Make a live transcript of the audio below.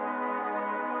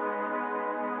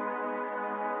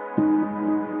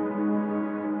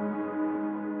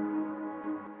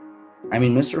I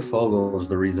mean, Mr. Fogel is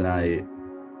the reason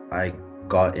I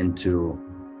got into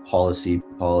policy,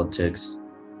 politics.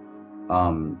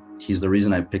 He's the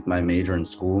reason I picked my major in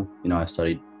school. I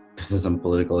studied business and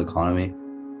political economy.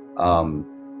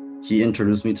 He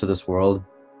introduced me to this world,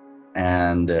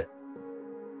 and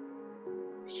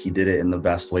he did it in the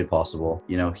best way possible.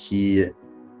 He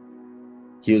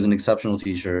was an exceptional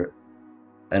teacher,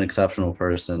 an exceptional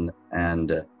person,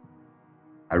 and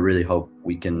I really hope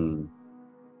we can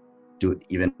do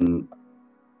even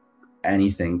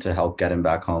anything to help get him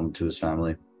back home to his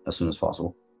family as soon as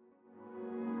possible.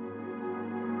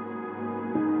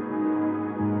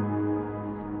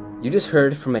 You just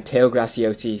heard from Matteo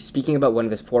Graziosi speaking about one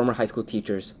of his former high school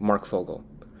teachers, Marc Fogel.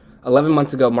 11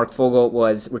 months ago, Marc Fogel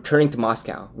was returning to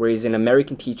Moscow, where he's an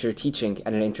American teacher teaching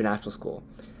at an international school,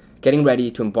 getting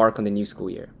ready to embark on the new school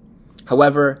year.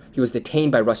 However, he was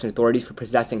detained by Russian authorities for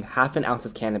possessing half an ounce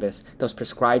of cannabis that was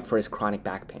prescribed for his chronic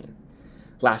back pain.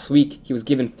 Last week, he was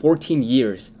given 14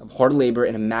 years of hard labor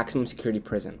in a maximum security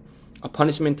prison, a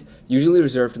punishment usually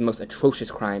reserved for the most atrocious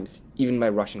crimes, even by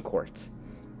Russian courts.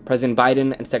 President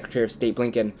Biden and Secretary of State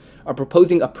Blinken are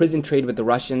proposing a prison trade with the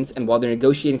Russians, and while they're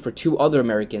negotiating for two other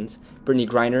Americans, Brittany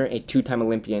Griner, a two-time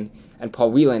Olympian, and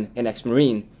Paul Whelan, an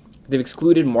ex-Marine, they've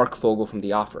excluded Marc Fogel from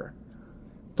the offer.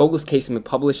 Fogel's case has been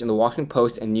published in the Washington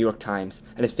Post and New York Times,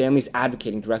 and his family is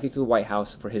advocating directly to the White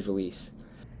House for his release.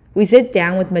 We sit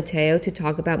down with Matteo to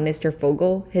talk about Mr.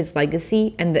 Fogel, his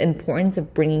legacy, and the importance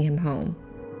of bringing him home.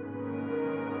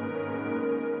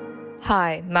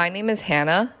 Hi, my name is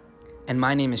Hannah. And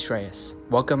my name is Shreyas.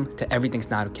 Welcome to Everything's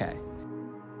Not Okay.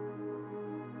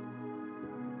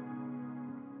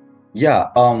 Yeah,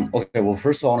 okay, well,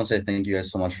 first of all, I want to say thank you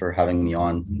guys so much for having me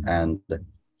on and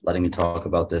letting me talk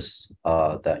about this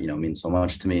that means so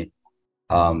much to me.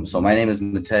 So my name is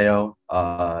Matteo.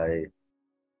 I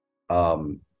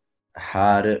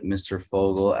had Mr.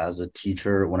 Fogel as a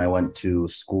teacher when I went to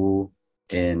school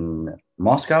in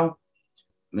Moscow.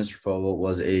 Mr. Fogel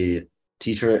was a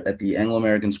teacher at the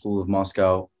Anglo-American School of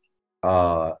Moscow,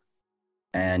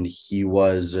 and he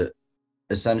was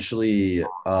essentially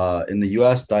in the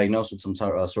US diagnosed with some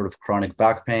sort of chronic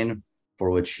back pain for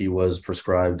which he was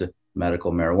prescribed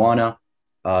medical marijuana.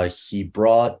 He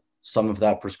brought some of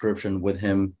that prescription with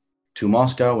him to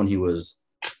Moscow when he was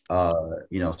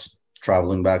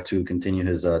traveling back to continue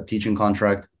his teaching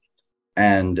contract,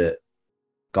 and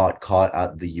got caught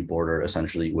at the border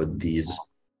essentially with these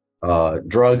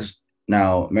drugs.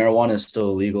 Now, marijuana is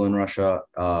still illegal in Russia.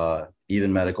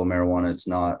 Even medical marijuana, it's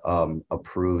not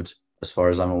approved as far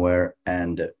as I'm aware.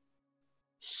 And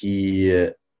he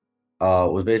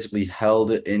was basically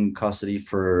held in custody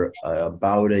for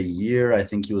about a year. I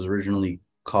think he was originally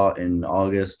caught in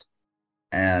August.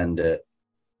 And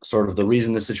sort of the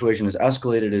reason the situation has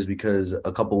escalated is because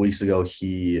a couple weeks ago,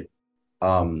 his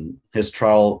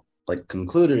trial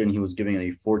concluded, and he was given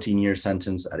a 14-year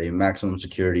sentence at a maximum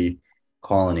security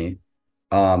colony.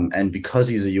 And because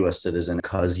he's a U.S. citizen,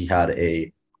 because he had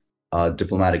a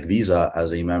diplomatic visa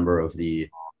as a member of the,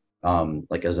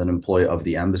 as an employee of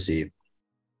the embassy,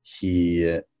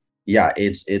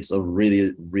 it's a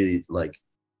really, really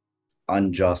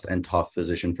unjust and tough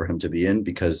position for him to be in,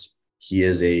 because he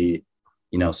is a,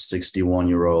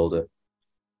 61-year-old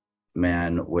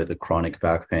man with a chronic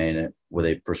back pain with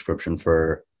a prescription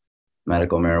for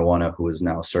medical marijuana who is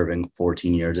now serving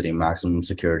 14 years at a maximum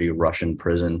security Russian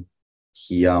prison.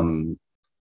 He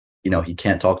he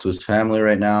can't talk to his family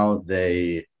right now.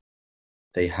 They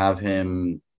have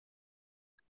him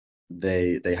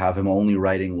they have him only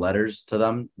writing letters to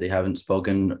them. They haven't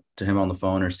spoken to him on the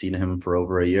phone or seen him for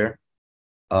over a year.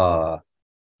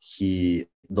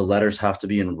 The letters have to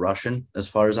be in Russian as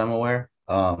far as I'm aware.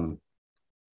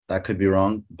 That could be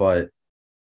wrong, but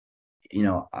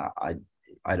I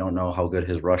don't know how good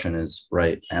his Russian is,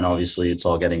 right? And obviously it's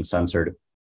all getting censored.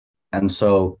 And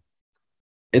so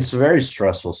it's a very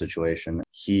stressful situation.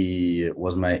 He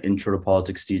was my intro to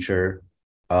politics teacher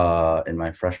in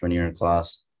my freshman year in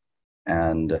class.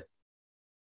 And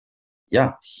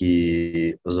yeah,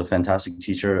 he was a fantastic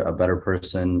teacher, a better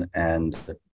person. And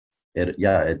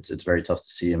it's very tough to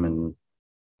see him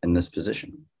in this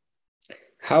position.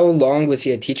 How long was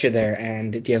he a teacher there?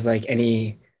 And do you have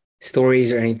any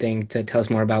stories or anything to tell us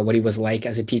more about what he was like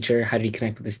as a teacher? How did he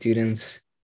connect with the students?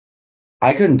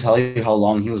 I couldn't tell you how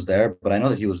long he was there, but I know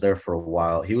that he was there for a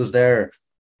while. He was there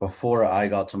before I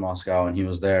got to Moscow, and he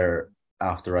was there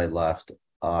after I left.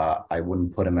 I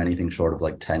wouldn't put him anything short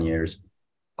of 10 years.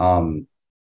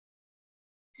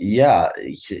 Yeah,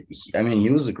 I mean, he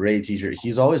was a great teacher.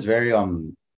 He's always very, I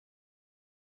don't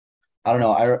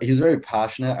know. He was very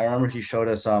passionate. I remember he showed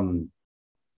us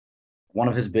one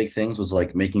of his big things was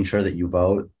like making sure that you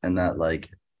vote, and that like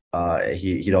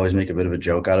he'd always make a bit of a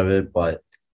joke out of it. But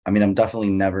I mean, I'm definitely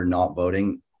never not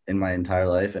voting in my entire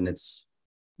life, and it's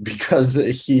because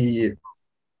he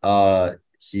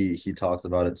talked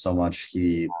about it so much.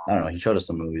 I don't know, he showed us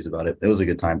some movies about it. It was a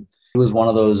good time. He was one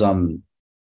of those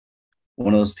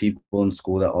people in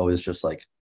school that always just like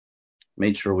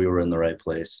made sure we were in the right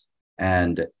place.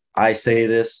 And I say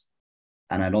this,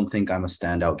 and I don't think I'm a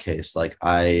standout case. Like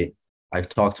I've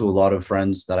talked to a lot of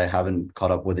friends that I haven't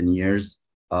caught up with in years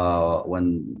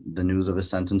when the news of his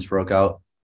sentence broke out,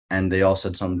 and they all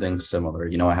said something similar.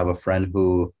 You know, I have a friend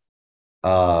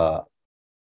uh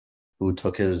who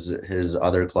took his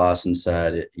other class and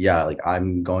said, "Yeah, like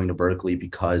I'm going to Berkeley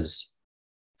because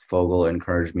Fogel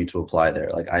encouraged me to apply there."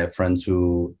 Like I have friends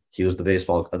who he was the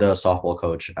softball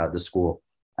coach at the school,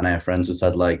 and I have friends who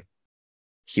said like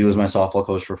he was my softball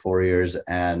coach for 4 years,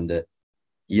 and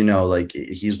like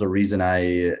he's the reason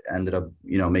I ended up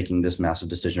making this massive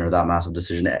decision or that massive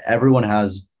decision. Everyone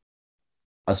has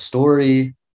a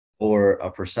story or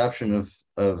a perception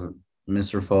of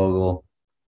Mr. Fogel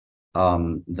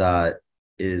that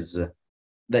is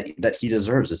that he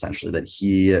deserves, essentially, that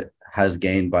he has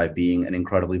gained by being an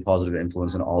incredibly positive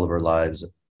influence in all of our lives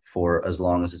for as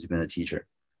long as he's been a teacher.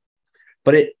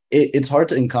 But it's hard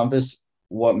to encompass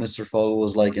what Mr. Fogel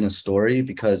was like in a story,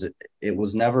 because it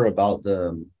was never about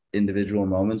the individual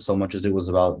moments so much as it was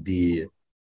about the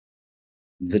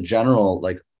general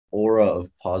like aura of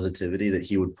positivity that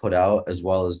he would put out, as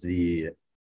well as the,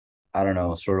 I don't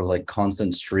know, sort of like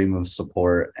constant stream of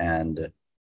support, and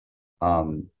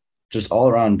um just all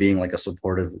around being like a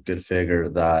supportive, good figure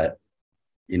that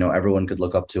everyone could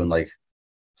look up to and like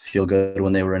feel good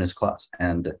when they were in his class.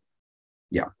 And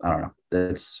yeah, I don't know.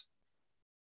 It's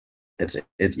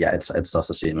tough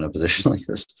to see him in a position like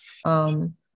this.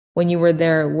 Um, when you were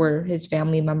there, were his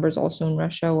family members also in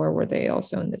Russia, or were they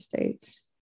also in the States?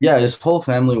 Yeah, his whole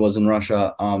family was in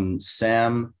Russia.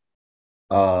 Sam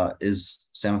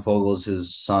Fogel's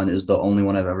his son is the only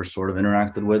one I've ever sort of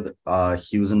interacted with.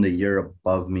 He was in the year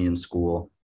above me in school.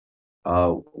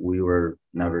 We were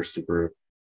never super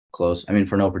close. I mean,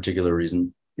 for no particular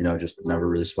reason, just never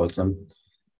really spoke to him.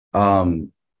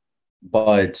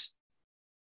 But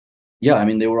yeah, I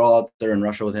mean, they were all out there in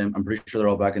Russia with him. I'm pretty sure they're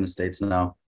all back in the States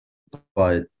now.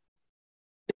 But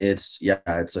it's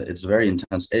very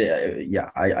intense.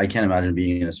 I can't imagine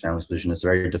being in his family's position. It's a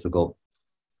very difficult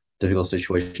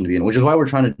situation to be in, which is why we're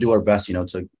trying to do our best,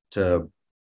 to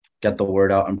get the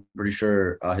word out. I'm pretty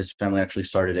sure his family actually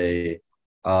started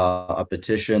a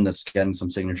petition that's getting some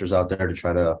signatures out there to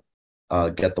try to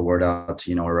get the word out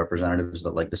to our representatives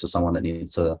that like this is someone that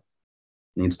needs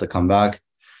to come back.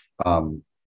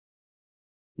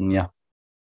 Yeah.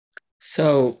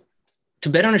 So, to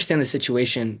better understand the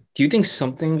situation, do you think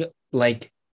something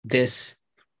like this,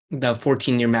 the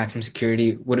 14-year maximum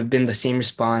security, would have been the same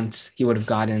response he would have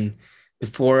gotten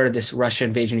before this Russia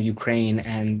invasion of Ukraine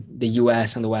and the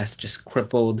US and the West just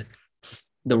crippled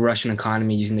the Russian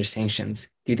economy using their sanctions?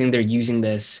 Do you think they're using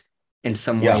this in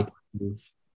some Yeah. way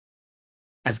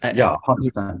as Yeah,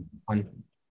 100%. on?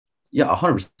 Yeah,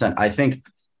 100%. I think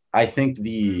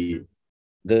the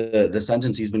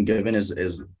sentence he's been given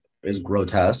is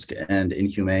grotesque and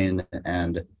inhumane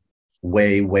and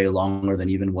way longer than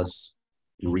even what's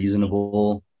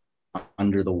reasonable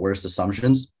under the worst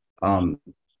assumptions. I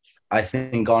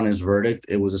think on his verdict,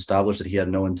 it was established that he had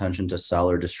no intention to sell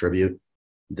or distribute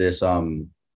this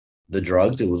the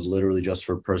drugs. It was literally just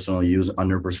for personal use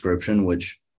under prescription,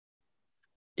 which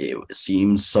it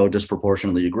seems so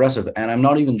disproportionately aggressive. And I'm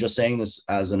not even just saying this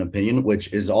as an opinion,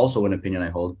 which is also an opinion I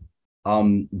hold.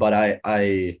 But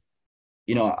I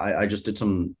just did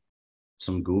some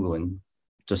Googling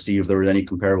to see if there were any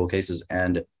comparable cases.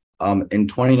 And in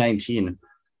 2019,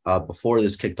 before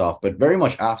this kicked off, but very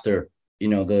much after,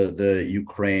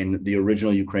 the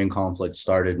original Ukraine conflict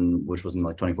started, which was in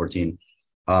like 2014,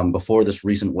 before this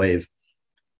recent wave,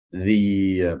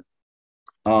 there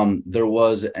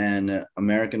was an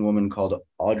American woman called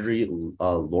Audrey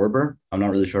Lorber. I'm not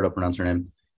really sure how to pronounce her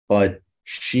name, but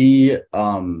she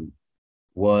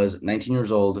was 19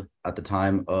 years old at the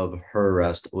time of her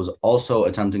arrest, was also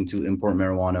attempting to import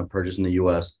marijuana purchased in the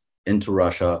US into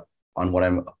Russia on what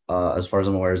as far as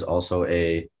I'm aware, is also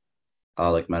a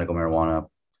like medical marijuana.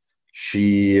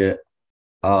 She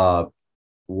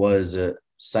was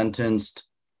sentenced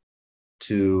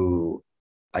to,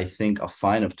 I think, a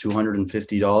fine of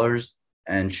 $250,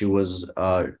 and she was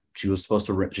supposed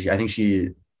to I think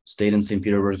she stayed in St.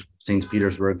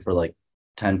 Petersburg for like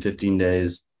 10-15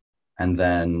 days, and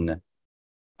then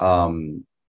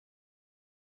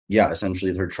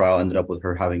essentially her trial ended up with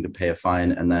her having to pay a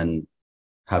fine, and then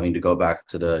having to go back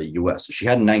to the US. She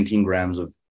had 19 grams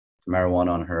of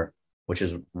marijuana on her, which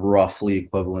is roughly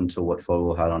equivalent to what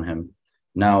Fogel had on him.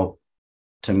 Now,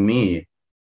 to me,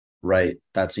 right,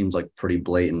 that seems like pretty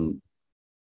blatant.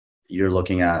 You're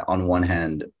looking at, on one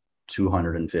hand,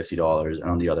 $250, and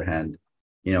on the other hand,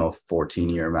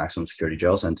 14-year maximum security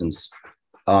jail sentence.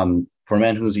 For a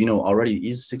man who's, already,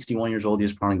 he's 61 years old, he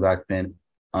has chronic back pain.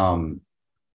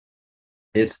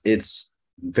 It's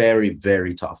very,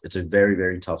 very tough. It's a very,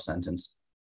 very tough sentence,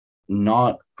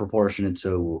 not proportionate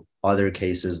to other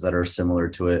cases that are similar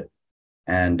to it.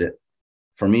 And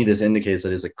for me, this indicates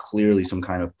that it's clearly some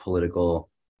kind of political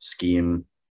scheme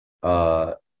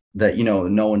that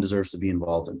no one deserves to be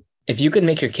involved in. If you could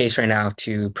make your case right now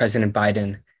to President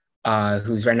Biden,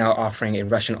 who's right now offering a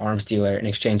Russian arms dealer in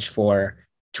exchange for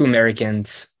two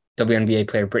Americans, WNBA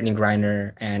player Brittany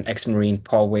Griner and ex-Marine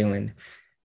Paul Whelan,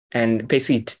 and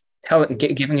basically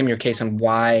giving him your case on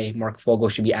why Marc Fogel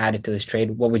should be added to this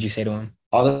trade, what would you say to him?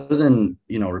 Other than,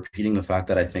 repeating the fact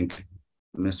that I think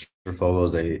Mr. Fogel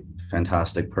is a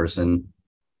fantastic person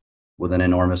with an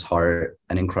enormous heart,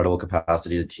 an incredible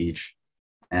capacity to teach,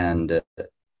 and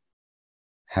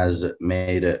has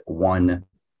made one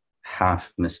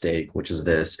half mistake, which is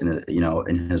this,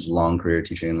 in his long career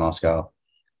teaching in Moscow,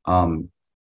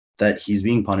 that he's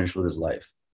being punished with his life,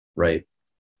 right?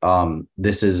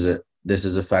 This is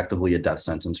effectively a death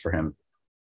sentence for him.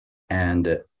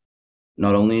 And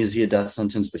not only is he a death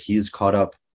sentence, but he's caught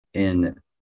up in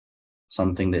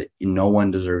something that no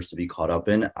one deserves to be caught up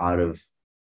in, out of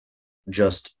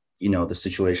just, the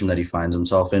situation that he finds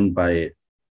himself in, by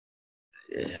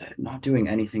not doing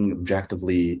anything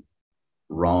objectively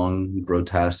wrong,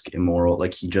 grotesque, immoral.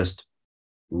 Like, he just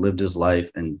lived his life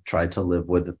and tried to live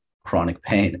with chronic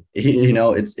pain.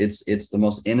 It's the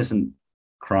most innocent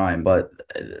crime, but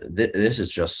this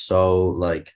is just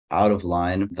so out of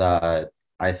line that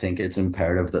I think it's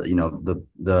imperative that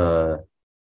the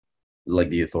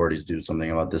authorities do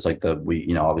something about this.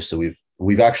 Obviously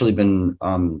we've actually been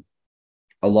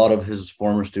a lot of his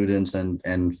former students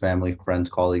and family, friends,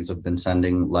 colleagues have been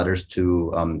sending letters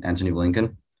to Antony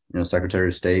Blinken, Secretary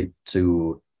of State,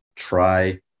 to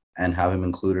try and have him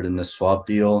included in this swap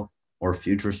deal or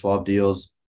future swap deals.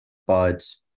 But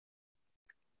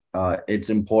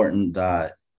it's important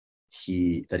that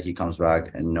he comes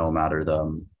back, and no matter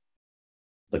the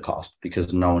cost,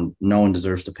 because no one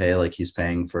deserves to pay like he's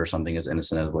paying for something as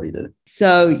innocent as what he did.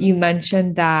 So you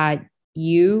mentioned that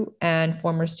you and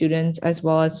former students, as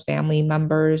well as family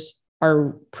members,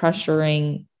 are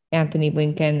pressuring Antony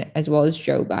Blinken as well as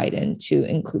Joe Biden to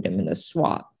include him in the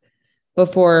swap.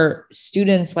 But for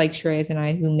students like Shreyas and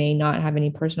I, who may not have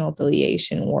any personal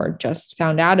affiliation or just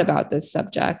found out about this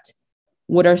subject,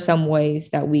 what are some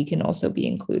ways that we can also be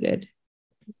included?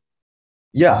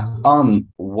 Yeah.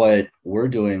 What we're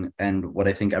doing, and what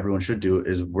I think everyone should do,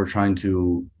 is we're trying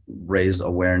to raise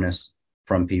awareness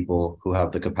from people who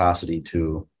have the capacity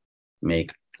to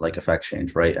make effect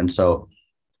change, right? And so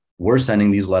we're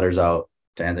sending these letters out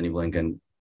to Antony Blinken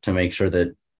to make sure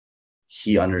that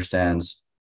he understands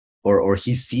or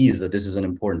he sees that this is an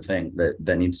important thing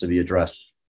that needs to be addressed.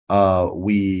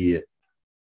 And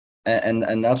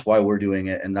that's why we're doing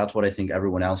it, and that's what I think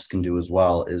everyone else can do as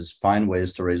well, is find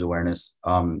ways to raise awareness.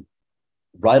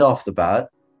 Right off the bat,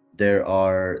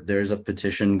 there's a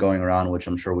petition going around, which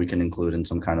I'm sure we can include in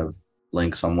some kind of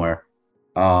link somewhere,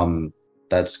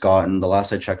 that's gotten, the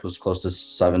last I checked, was close to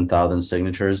 7,000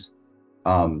 signatures.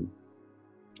 There's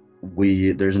an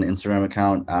Instagram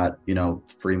account at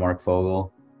Free Marc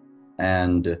Fogel,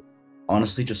 and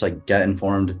honestly, just get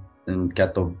informed and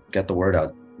get the word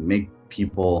out. Make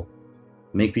people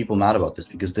mad about this,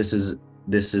 because this is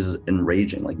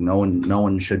enraging. No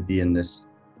one should be in this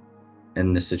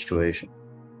situation.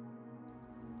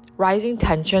 Rising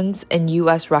tensions in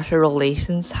U.S.-Russia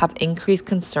relations have increased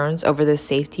concerns over the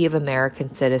safety of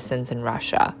American citizens in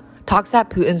Russia. Talks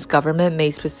that Putin's government may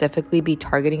specifically be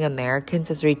targeting Americans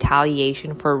as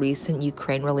retaliation for recent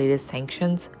Ukraine-related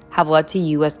sanctions have led to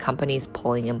U.S. companies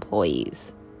pulling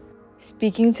employees.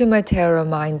 Speaking to Mateo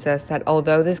reminds us that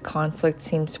although this conflict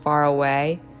seems far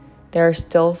away, there are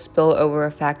still spillover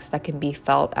effects that can be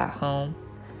felt at home.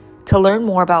 To learn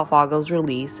more about Fogel's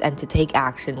release and to take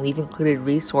action, we've included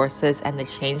resources and the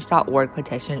change.org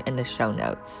petition in the show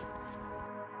notes.